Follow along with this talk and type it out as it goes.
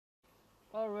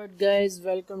Alright guys,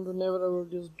 welcome to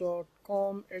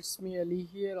nevereverreduce.com. It's me Ali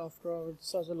here after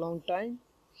such a long time.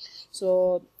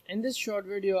 So in this short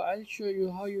video I'll show you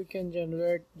how you can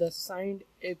generate the signed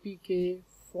APK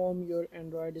from your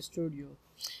Android Studio.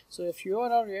 So if you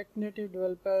are a React Native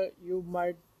developer, you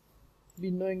might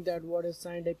be knowing that what is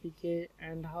signed APK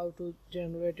and how to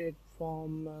generate it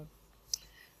from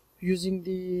using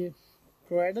the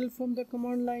Gradle from the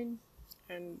command line,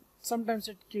 and sometimes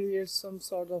it creates some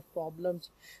sort of problems.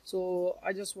 So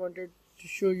I just wanted to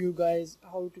show you guys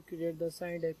how to create the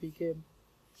signed APK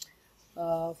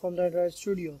from the Android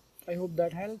Studio. I hope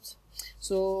that helps.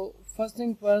 So first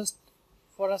thing first,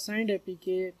 for a signed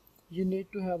APK you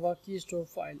need to have a Keystore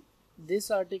file.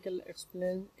 This article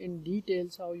explains in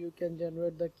details how you can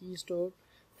generate the Keystore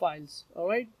files.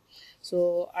 Alright,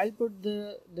 so I'll put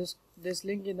this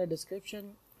link in the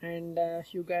description, and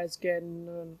you guys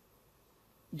can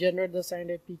generate the signed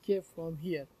APK from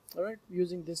here, alright,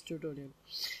 using this tutorial.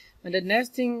 And the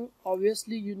next thing,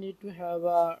 obviously you need to have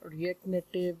a React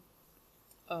Native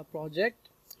project,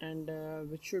 and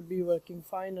which should be working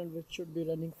fine and which should be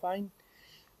running fine,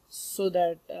 so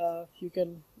that you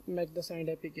can make the signed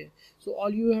APK. So all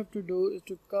you have to do is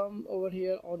to come over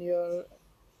here on your,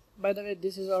 by the way,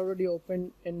 this is already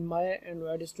open in my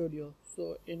Android Studio,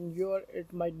 so in your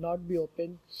it might not be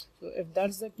open. So if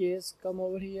that's the case, come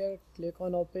over here, click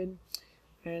on open,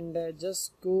 and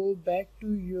just go back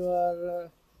to your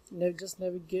just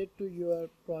navigate to your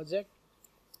project.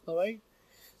 Alright,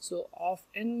 so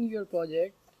in your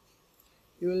project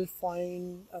you will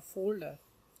find a folder.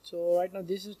 So right now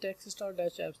this is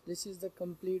Keystore-apps. This is the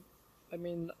complete,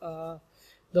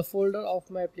 the folder of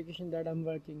my application that I'm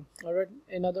working. Alright,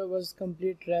 in other words,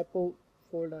 complete repo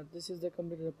folder. This is the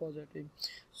complete repository.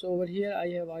 So over here I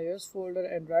have iOS folder,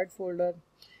 Android folder,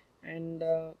 and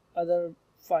other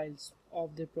files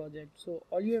of the project. So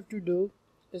all you have to do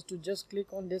is to just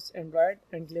click on this Android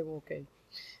and click OK,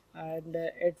 and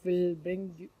it will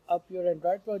bring up your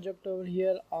Android project over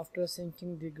here. After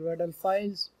syncing the Gradle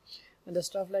files and the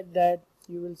stuff like that,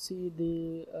 you will see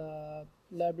the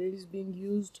libraries being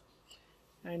used,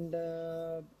 and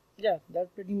yeah, that's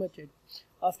pretty much it.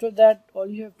 After that, all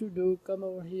you have to do, come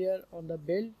over here on the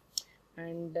build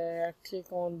and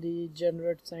click on the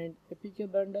generate signed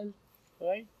APK bundle,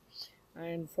 right?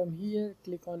 And from here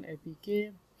click on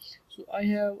APK. So I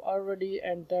have already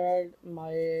entered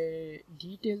my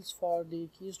details for the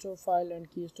Keystore file and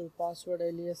Keystore password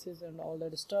aliases and all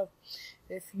that stuff.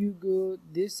 If you go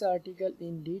this article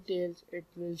in details, it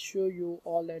will show you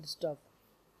all that stuff.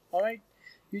 Alright,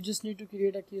 you just need to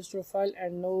create a Keystore file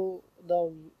and know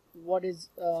the what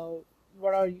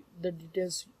are the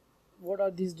details, what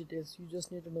are these details. You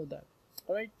just need to know that.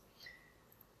 Alright,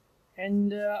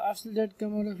 and after that,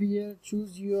 come out of here,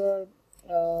 choose your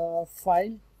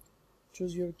file,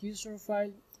 choose your Keystore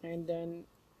file, and then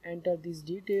enter these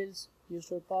details: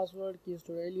 Keystore password,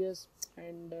 Keystore alias,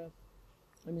 and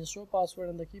store password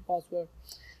and the key password.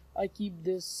 I keep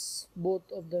this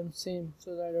both of them same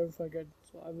so that I don't forget.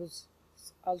 So I was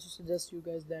also suggest you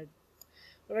guys that.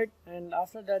 Alright, and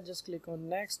after that just click on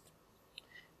next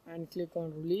and click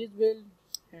on release build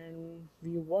and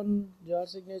view one jar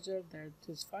signature. That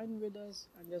is fine with us,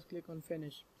 and just click on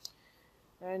finish.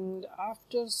 And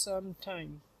after some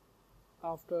time,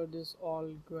 after this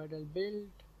all Gradle build,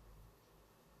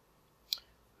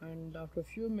 and after a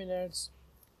few minutes,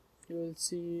 you will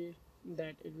see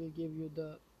that it will give you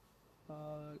the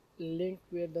link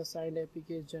where the signed APK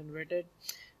is generated,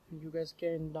 and you guys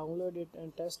can download it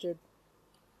and test it.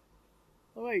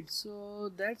 Alright, so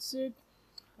that's it.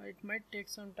 It might take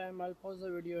some time. I'll pause the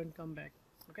video and come back.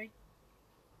 Okay.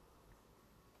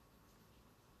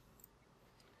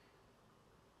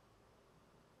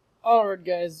 Alright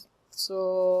guys,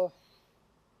 so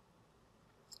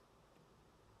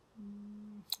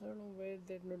I don't know where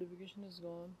that notification is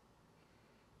gone.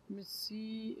 Let me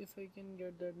see if I can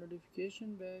get that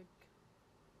notification back.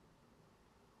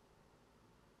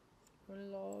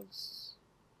 Logs.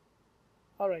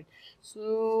 Alright,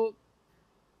 so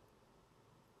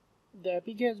the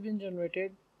APK has been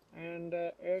generated, and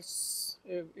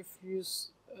if you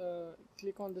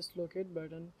click on this locate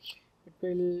button, it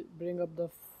will bring up the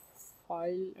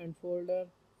file and folder.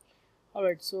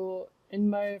 Alright, so in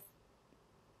my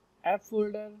app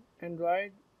folder,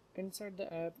 Android, inside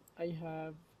the app I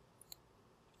have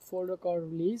folder called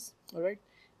release. Alright,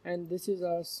 and this is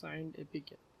our signed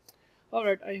APK.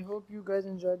 Alright, I hope you guys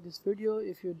enjoyed this video.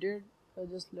 If you did,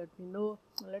 just let me know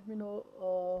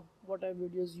what type of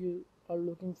videos you are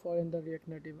looking for in the React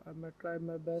Native. I'm gonna try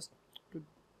my best to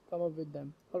come up with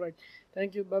them. Alright,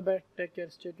 thank you, bye bye, take care,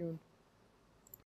 stay tuned.